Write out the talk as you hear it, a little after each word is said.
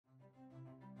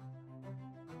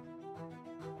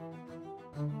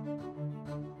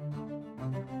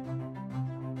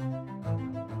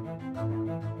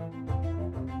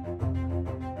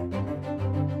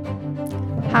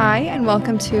Hi, and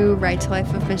welcome to Right to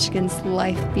Life of Michigan's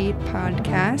LifeBeat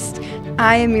podcast.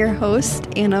 I am your host,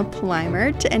 Anna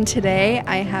Plymert, and today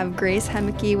I have Grace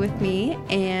Hemke with me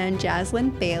and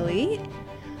Jazlyn Bailey.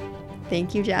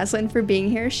 Thank you, Jazlyn, for being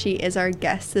here. She is our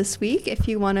guest this week. If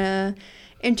you want to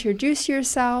introduce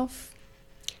yourself.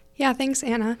 Yeah, thanks,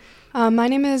 Anna. My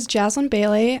name is Jazlyn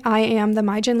Bailey. I am the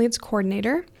MiGen Leads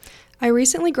coordinator. I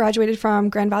recently graduated from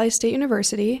Grand Valley State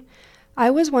University. I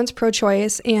was once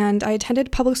pro-choice, and I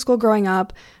attended public school growing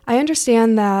up. I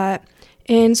understand that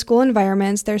in school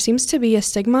environments, there seems to be a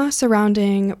stigma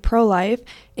surrounding pro-life,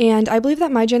 and I believe that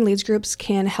MiGen Leads groups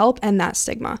can help end that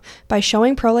stigma by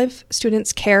showing pro-life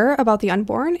students care about the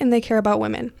unborn and they care about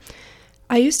women.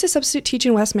 I used to substitute teach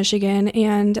in West Michigan,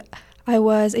 and I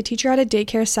was a teacher at a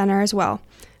daycare center as well.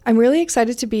 I'm really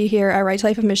excited to be here at Right to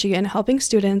Life of Michigan, helping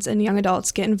students and young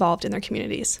adults get involved in their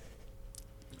communities.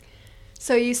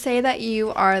 So you say that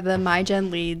you are the MiGen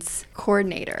Leads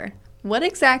coordinator. What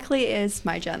exactly is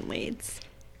MiGen Leads?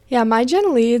 Yeah,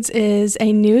 MiGen Leads is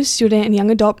a new student and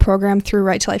young adult program through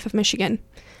Right to Life of Michigan.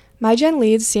 MiGen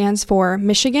Leads stands for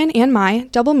Michigan and My,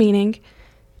 double meaning,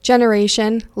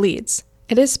 Generation Leads.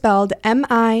 It is spelled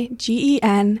MiGenLeads.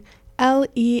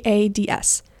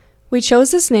 We chose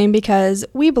this name because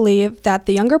we believe that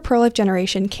the younger pro-life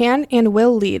generation can and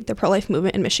will lead the pro-life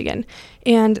movement in Michigan,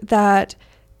 and that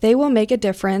they will make a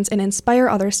difference and inspire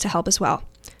others to help as well.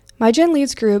 MiGen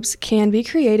Leads groups can be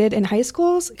created in high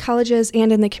schools, colleges,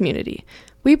 and in the community.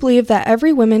 We believe that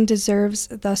every woman deserves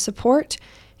the support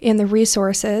and the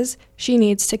resources she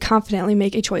needs to confidently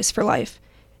make a choice for life.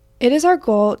 It is our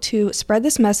goal to spread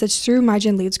this message through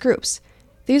MiGen Leads groups.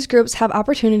 These groups have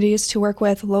opportunities to work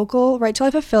with local Right to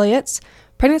Life affiliates,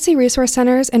 pregnancy resource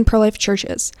centers, and pro-life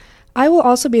churches. I will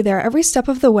also be there every step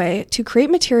of the way to create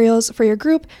materials for your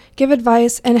group, give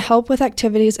advice, and help with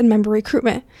activities and member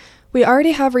recruitment. We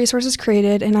already have resources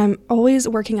created, and I'm always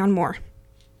working on more.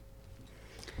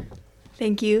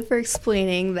 Thank you for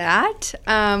explaining that.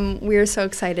 We're so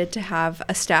excited to have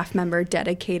a staff member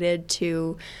dedicated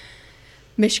to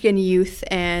Michigan youth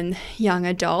and young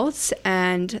adults.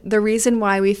 And the reason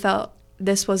why we felt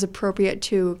this was appropriate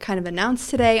to kind of announce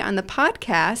today on the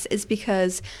podcast is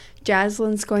because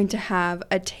Jazlyn's going to have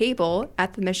a table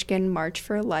at the Michigan March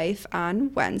for Life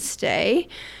on Wednesday.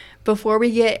 Before we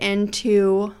get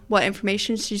into what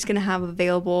information she's going to have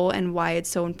available and why it's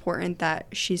so important that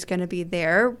she's going to be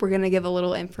there, we're going to give a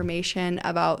little information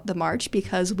about the march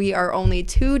because we are only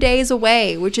 2 days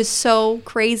away, which is so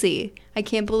crazy. I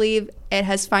can't believe it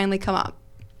has finally come up.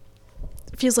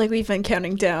 It feels like we've been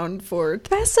counting down for the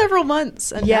past several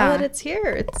months, and now that it's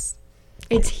here,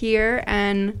 It's here,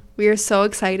 and we are so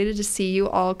excited to see you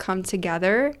all come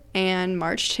together and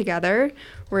march together.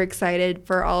 We're excited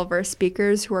for all of our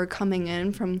speakers who are coming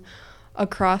in from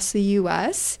across the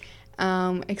U.S.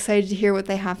 Excited to hear what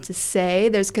they have to say.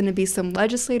 There's going to be some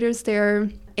legislators there,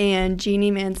 and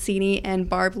Jeannie Mancini and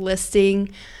Barb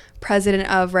Listing, president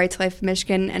of Right to Life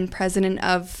Michigan and president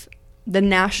of the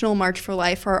National March for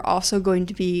Life, are also going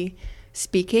to be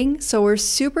speaking. So we're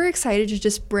super excited to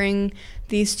just bring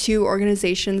these two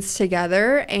organizations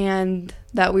together, and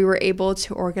that we were able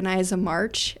to organize a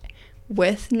march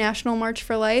with National March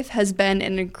for Life has been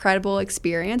an incredible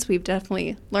experience. We've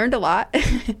definitely learned a lot.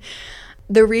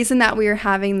 The reason that we are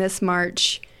having this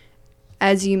march,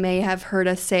 as you may have heard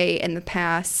us say in the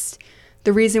past,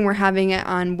 the reason we're having it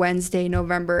on Wednesday,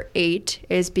 November 8th,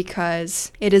 is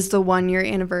because it is the 1-year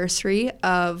anniversary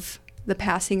of the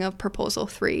passing of Proposal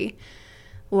 3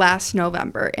 last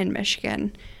November in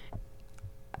Michigan.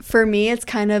 For me, it's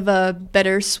kind of a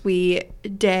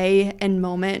bittersweet day and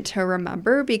moment to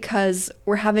remember because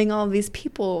we're having all these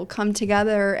people come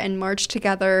together and march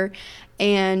together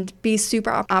and be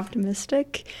super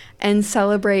optimistic and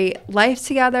celebrate life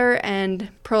together. And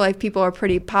pro-life people are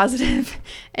pretty positive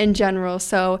in general,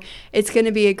 so it's going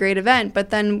to be a great event. But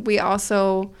then we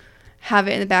also have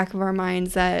it in the back of our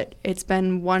minds that it's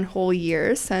been 1 whole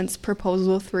year since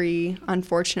Proposal 3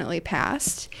 unfortunately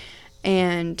passed,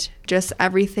 and just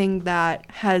everything that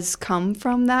has come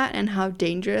from that and how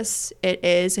dangerous it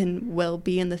is and will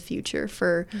be in the future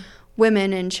for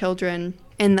women and children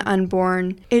and the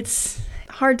unborn. It's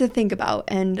hard to think about,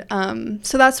 and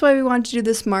so that's why we wanted to do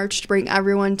this march, to bring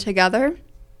everyone together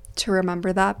to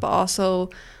remember that, but also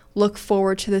look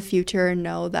forward to the future and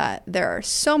know that there are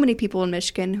so many people in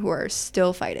Michigan who are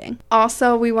still fighting.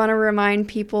 Also, we want to remind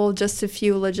people just a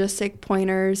few logistic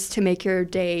pointers to make your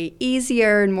day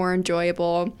easier and more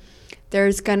enjoyable.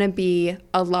 There's going to be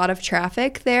a lot of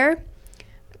traffic there.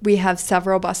 We have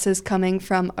several buses coming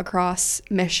from across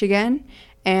Michigan,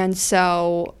 and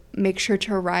so make sure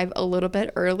to arrive a little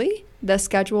bit early The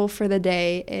schedule for the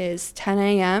day is 10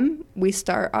 a.m. We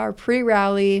start our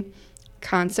pre-rally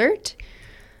concert.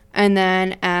 And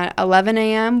then at 11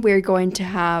 a.m., we're going to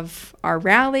have our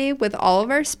rally with all of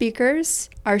our speakers.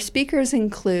 Our speakers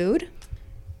include...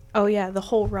 Oh, yeah, the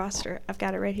whole roster. I've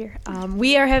got it right here.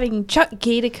 We are having Chuck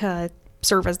Gatica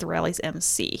serve as the rally's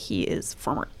MC. He is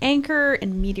former anchor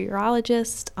and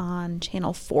meteorologist on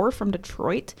Channel 4 from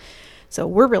Detroit. So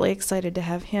we're really excited to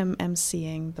have him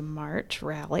MCing the March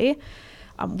rally.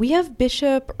 We have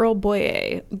Bishop Earl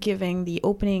Boyer giving the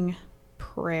opening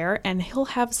prayer, and he'll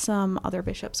have some other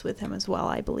bishops with him as well,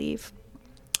 I believe.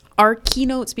 Our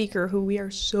keynote speaker, who we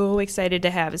are so excited to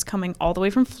have, is coming all the way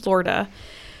from Florida.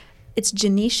 It's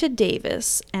Janisha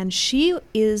Davis, and she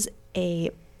is a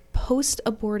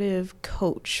post-abortive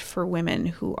coach for women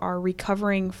who are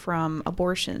recovering from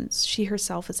abortions. She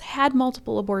herself has had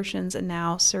multiple abortions and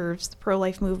now serves the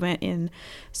pro-life movement in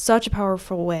such a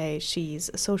powerful way. She's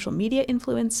a social media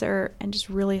influencer and just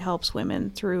really helps women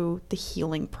through the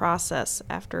healing process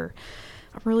after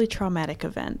a really traumatic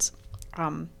event.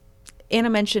 Anna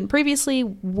mentioned previously,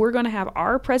 we're going to have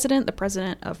our president, the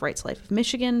president of Rights Life of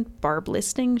Michigan, Barb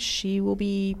Listing. She will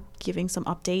be giving some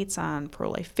updates on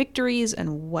pro-life victories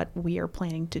and what we are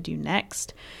planning to do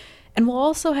next. And we'll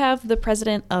also have the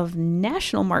president of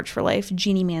National March for Life,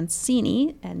 Jeannie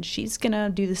Mancini, and she's going to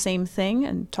do the same thing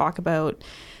and talk about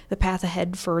the path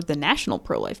ahead for the national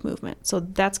pro-life movement. So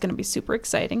that's going to be super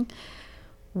exciting.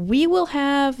 We will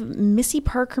have Missy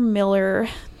Parker Miller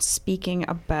speaking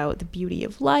about the beauty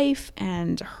of life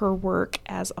and her work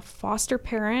as a foster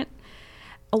parent,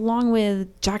 along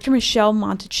with Dr. Michelle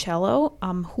Monticello,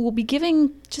 who will be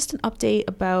giving just an update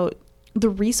about the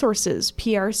resources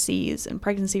PRCs and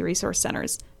pregnancy resource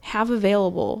centers have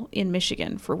available in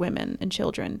Michigan for women and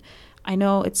children. I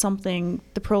know it's something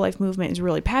the pro-life movement is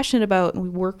really passionate about and we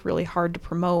work really hard to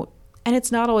promote, and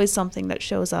it's not always something that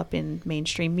shows up in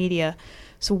mainstream media.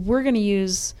 So we're going to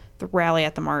use the rally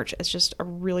at the March as just a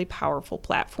really powerful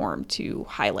platform to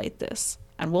highlight this.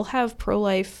 And we'll have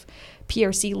pro-life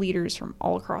PRC leaders from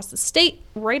all across the state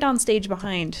right on stage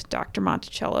behind Dr.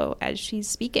 Monticello as she's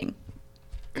speaking.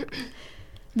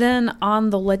 Then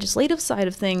on the legislative side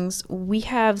of things, we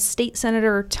have State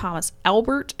Senator Thomas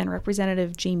Albert and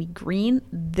Representative Jamie Green.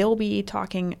 They'll be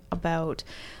talking about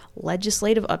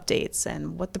legislative updates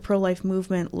and what the pro-life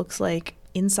movement looks like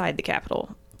inside the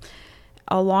Capitol.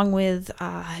 Along with,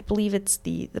 I believe it's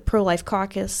the Pro-Life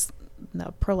Caucus,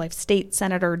 the Pro-Life State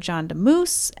Senator John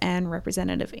DeMoose and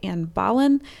Representative Ann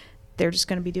Ballin. They're just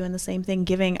going to be doing the same thing,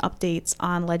 giving updates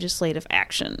on legislative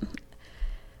action.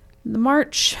 The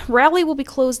March rally will be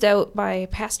closed out by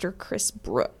Pastor Chris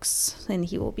Brooks, and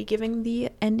he will be giving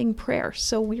the ending prayer.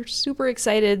 So we're super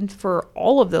excited for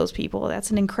all of those people.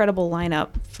 That's an incredible lineup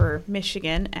for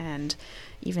Michigan and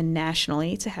even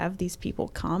nationally to have these people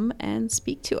come and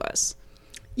speak to us.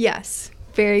 Yes,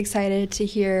 very excited to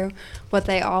hear what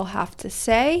they all have to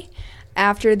say.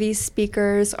 After these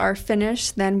speakers are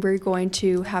finished, then we're going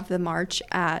to have the march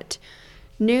at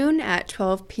noon at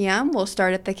 12 p.m. We'll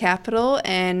start at the Capitol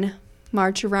and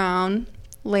march around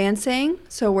Lansing.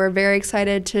 So we're very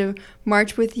excited to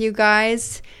march with you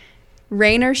guys.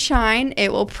 Rain or shine,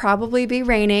 it will probably be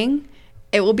raining.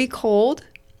 It will be cold.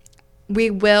 We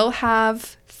will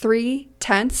have 3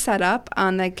 tents set up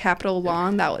on the Capitol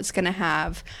lawn that was going to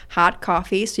have hot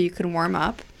coffee so you can warm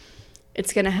up.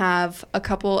 It's going to have a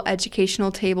couple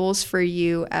educational tables for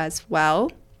you as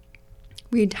well.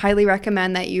 We'd highly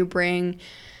recommend that you bring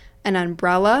an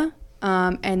umbrella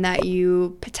and that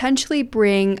you potentially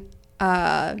bring,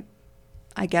 a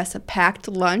packed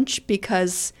lunch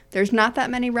because there's not that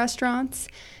many restaurants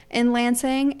in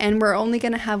Lansing and we're only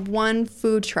going to have 1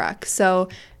 food truck. So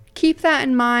keep that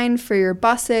in mind for your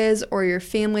buses or your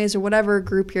families or whatever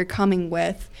group you're coming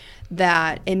with,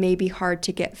 that it may be hard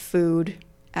to get food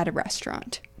at a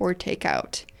restaurant or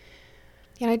takeout.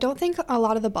 And I don't think a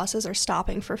lot of the buses are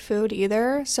stopping for food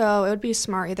either, so it would be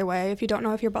smart either way. If you don't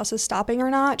know if your bus is stopping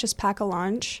or not, just pack a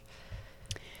lunch.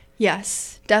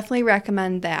 Yes, definitely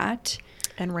recommend that.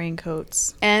 And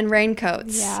raincoats.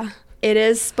 Yeah. It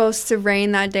is supposed to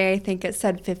rain that day. I think it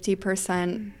said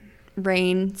 50%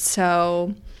 rain,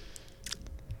 so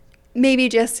maybe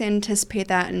just anticipate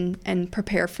that and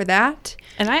prepare for that.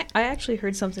 And I actually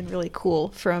heard something really cool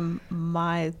from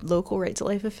my local Right to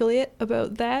Life affiliate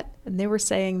about that. And they were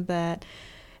saying that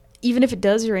even if it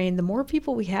does rain, the more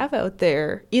people we have out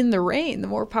there in the rain, the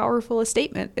more powerful a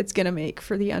statement it's going to make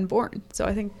for the unborn. So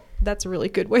I think that's a really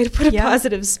good way to put a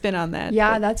positive spin on that.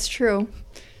 Yeah, that's true.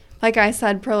 Like I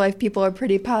said, pro-life people are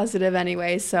pretty positive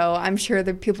anyway, so I'm sure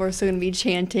the people are still going to be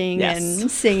chanting and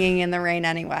singing in the rain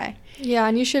anyway. Yeah,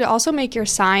 and you should also make your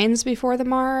signs before the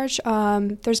march.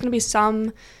 There's going to be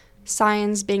some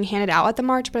signs being handed out at the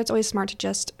march, but it's always smart to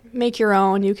just make your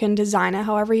own. You can design it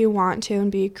however you want to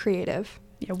and be creative.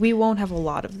 Yeah, we won't have a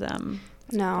lot of them.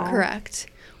 No. Correct.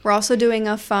 We're also doing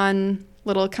a fun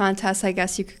little contest, I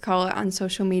guess you could call it, on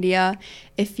social media.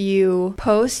 If you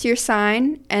post your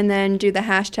sign and then do the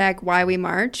hashtag Why We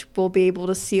March, we'll be able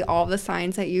to see all the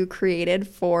signs that you created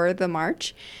for the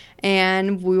march.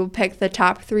 And we will pick the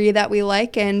top 3 that we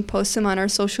like and post them on our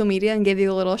social media and give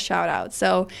you a little shout out.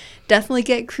 So definitely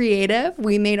get creative.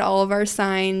 We made all of our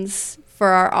signs for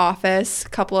our office. A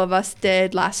couple of us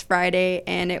did last Friday,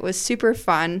 and it was super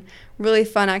fun. Really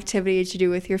fun activity to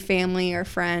do with your family or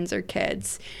friends or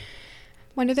kids.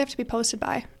 When do they have to be posted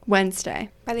by? Wednesday.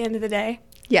 By the end of the day?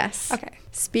 Yes. Okay.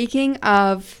 Speaking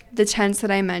of the tents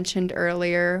that I mentioned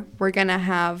earlier, we're going to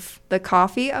have the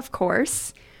coffee, of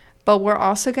course, but we're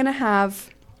also going to have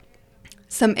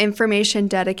some information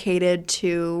dedicated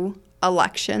to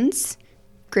elections.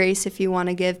 Grace, if you want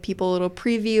to give people a little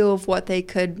preview of what they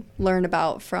could learn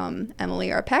about from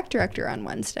Emily, our PAC director, on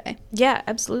Wednesday. Yeah,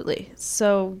 absolutely.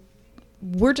 So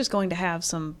we're just going to have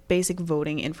some basic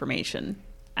voting information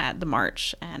at the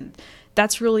march, and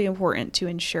that's really important to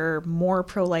ensure more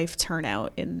pro-life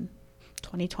turnout in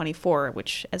 2024,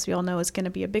 which, as we all know, is going to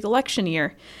be a big election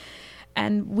year.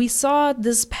 And we saw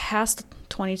this past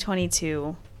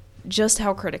 2022 just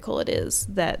how critical it is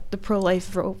that the pro-life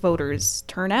voters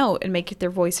turn out and make their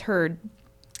voice heard.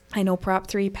 I know Prop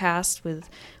 3 passed with,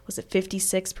 was it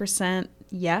 56%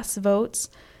 yes votes?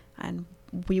 And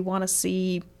we want to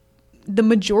see the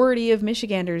majority of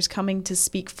Michiganders coming to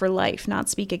speak for life, not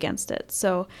speak against it.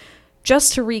 So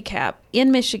just to recap,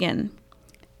 in Michigan,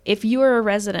 if you are a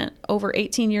resident over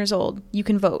 18 years old, you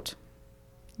can vote.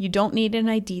 You don't need an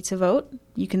ID to vote.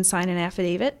 You can sign an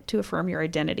affidavit to affirm your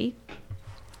identity.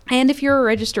 And if you're a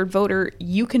registered voter,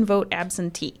 you can vote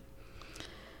absentee.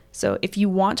 So if you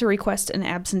want to request an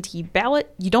absentee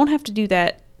ballot, you don't have to do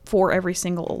that for every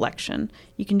single election.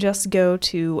 You can just go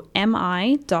to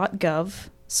mi.gov/vote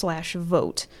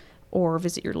or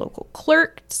visit your local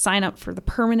clerk, sign up for the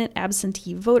permanent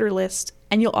absentee voter list,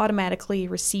 and you'll automatically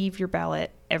receive your ballot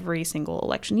every single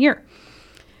election year.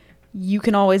 You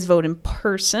can always vote in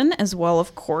person as well,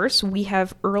 of course. We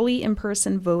have early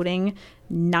in-person voting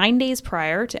 9 days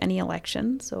prior to any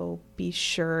election, so be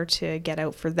sure to get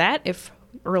out for that if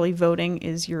early voting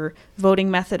is your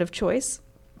voting method of choice.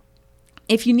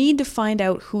 If you need to find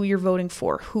out who you're voting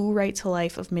for, who Right to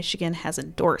Life of Michigan has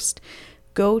endorsed,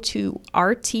 go to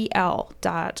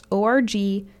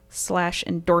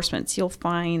rtl.org/endorsements. You'll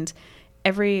find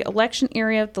every election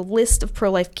area, the list of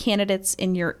pro-life candidates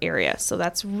in your area. So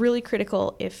that's really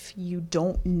critical if you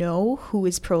don't know who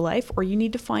is pro-life or you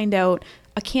need to find out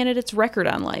a candidate's record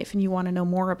on life and you want to know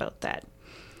more about that.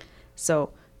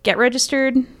 So get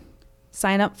registered,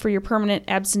 sign up for your permanent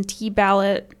absentee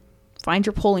ballot, find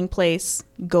your polling place,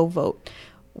 go vote.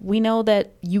 We know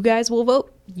that you guys will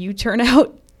vote. You turn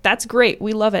out. That's great.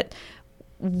 We love it.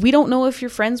 We don't know if your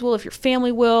friends will, if your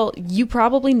family will. You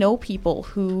probably know people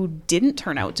who didn't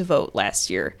turn out to vote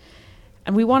last year.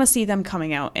 And we want to see them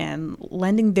coming out and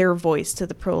lending their voice to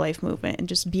the pro-life movement and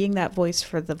just being that voice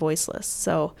for the voiceless.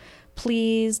 So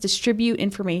please distribute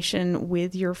information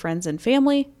with your friends and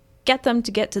family. Get them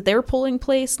to get to their polling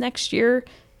place next year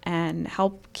and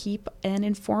help keep an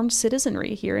informed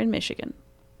citizenry here in Michigan.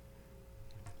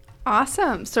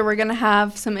 Awesome. So we're going to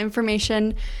have some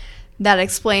information that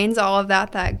explains all of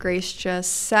that Grace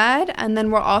just said. And then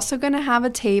we're also going to have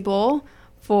a table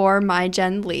for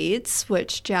MiGen Leads,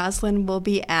 which Jazlyn will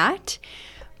be at.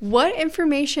 What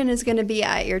information is going to be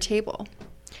at your table?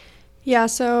 Yeah,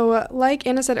 so like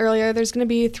Anna said earlier, there's going to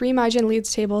be 3 MiGen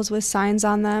Leads tables with signs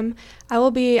on them. I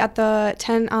will be at the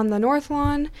tent on the north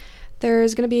lawn.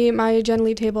 There's going to be MiGen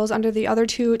Lead tables under the other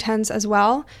 2 tents as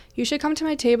well. You should come to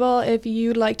my table if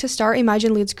you'd like to start a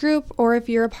MiGen Leads group or if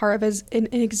you're a part of an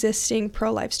existing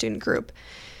pro-life student group.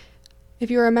 If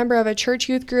you're a member of a church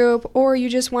youth group or you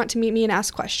just want to meet me and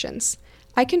ask questions.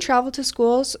 I can travel to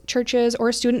schools, churches,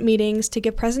 or student meetings to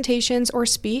give presentations or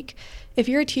speak. If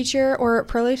you're a teacher or a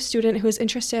pro-life student who is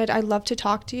interested, I'd love to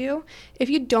talk to you.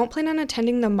 If you don't plan on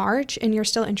attending the march and you're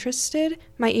still interested,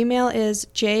 my email is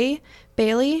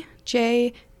jbailey,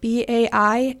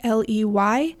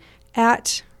 JBAILEY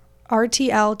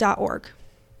 @rtl.org.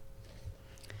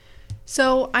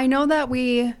 So I know that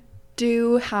we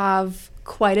do have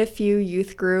quite a few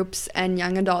youth groups and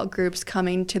young adult groups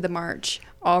coming to the march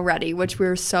already, which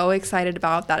we're so excited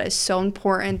about. That is so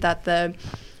important that the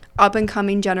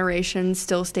up-and-coming generation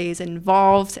still stays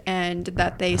involved and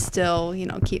that they still,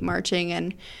 keep marching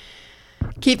and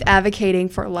keep advocating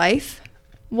for life.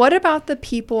 What about the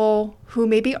people who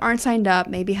maybe aren't signed up,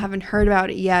 maybe haven't heard about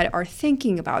it yet, are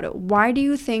thinking about it? Why do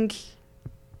you think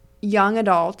young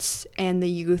adults and the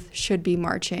youth should be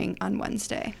marching on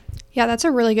Wednesday? Yeah, that's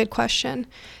a really good question.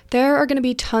 There are going to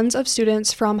be tons of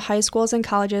students from high schools and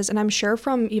colleges, and I'm sure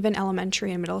from even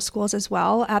elementary and middle schools as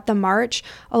well, at the march,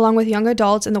 along with young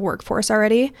adults in the workforce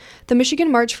already. The Michigan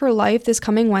March for Life this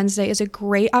coming Wednesday is a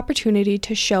great opportunity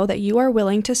to show that you are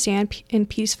willing to stand and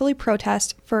peacefully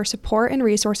protest for support and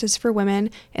resources for women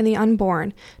and the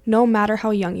unborn, no matter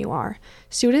how young you are.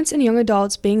 Students and young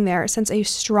adults being there sends a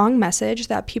strong message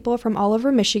that people from all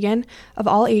over Michigan, of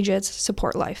all ages,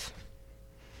 support life.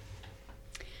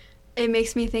 It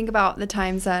makes me think about the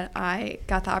times that I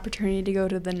got the opportunity to go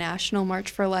to the National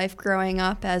March for Life growing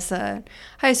up as a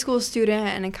high school student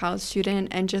and a college student,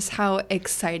 and just how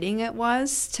exciting it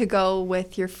was to go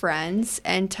with your friends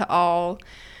and to all,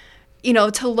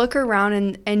 to look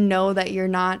around and know that you're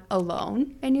not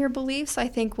alone in your beliefs, I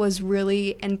think was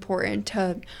really important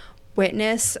to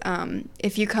witness.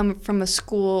 If you come from a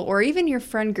school or even your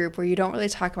friend group where you don't really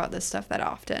talk about this stuff that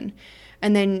often,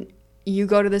 and then you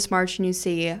go to this march and you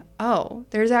see, oh,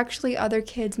 there's actually other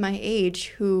kids my age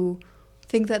who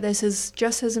think that this is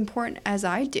just as important as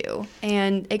I do.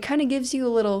 And it kind of gives you a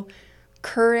little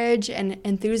courage and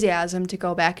enthusiasm to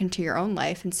go back into your own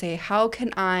life and say, how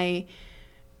can I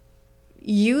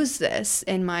use this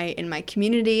in my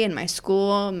community, in my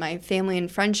school, my family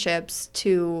and friendships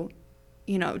to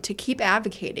keep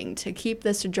advocating, to keep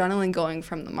this adrenaline going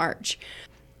from the march.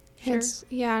 Sure. And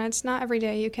it's not every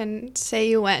day you can say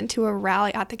you went to a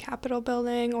rally at the Capitol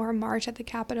building or a march at the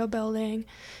Capitol building.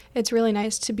 It's really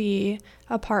nice to be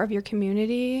a part of your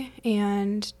community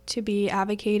and to be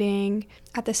advocating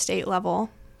at the state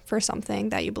level for something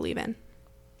that you believe in.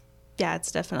 Yeah,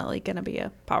 it's definitely going to be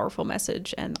a powerful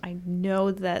message, and I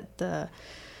know that the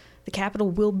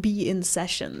Capitol will be in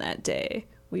session that day,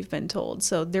 we've been told.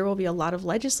 So there will be a lot of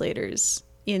legislators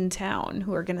in town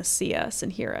who are going to see us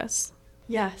and hear us.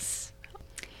 Yes.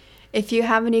 If you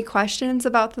have any questions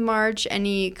about the march,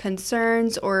 any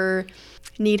concerns, or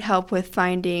need help with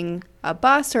finding a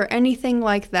bus or anything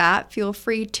like that, feel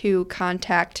free to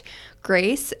contact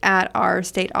Grace at our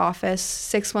state office,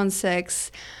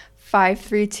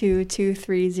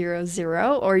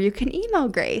 616-532-2300, or you can email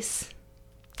Grace.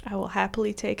 I will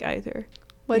happily take either.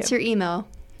 What's your email?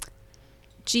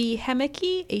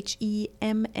 Hemmeke,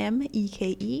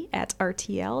 HEMMEKE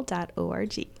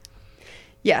 @rtl.org.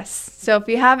 Yes. So if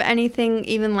you have anything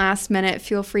even last minute,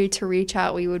 feel free to reach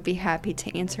out. We would be happy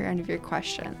to answer any of your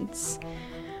questions.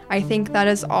 I think that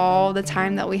is all the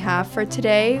time that we have for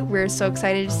today. We're so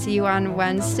excited to see you on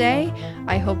Wednesday.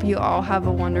 I hope you all have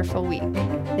a wonderful week.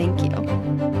 Thank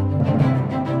you.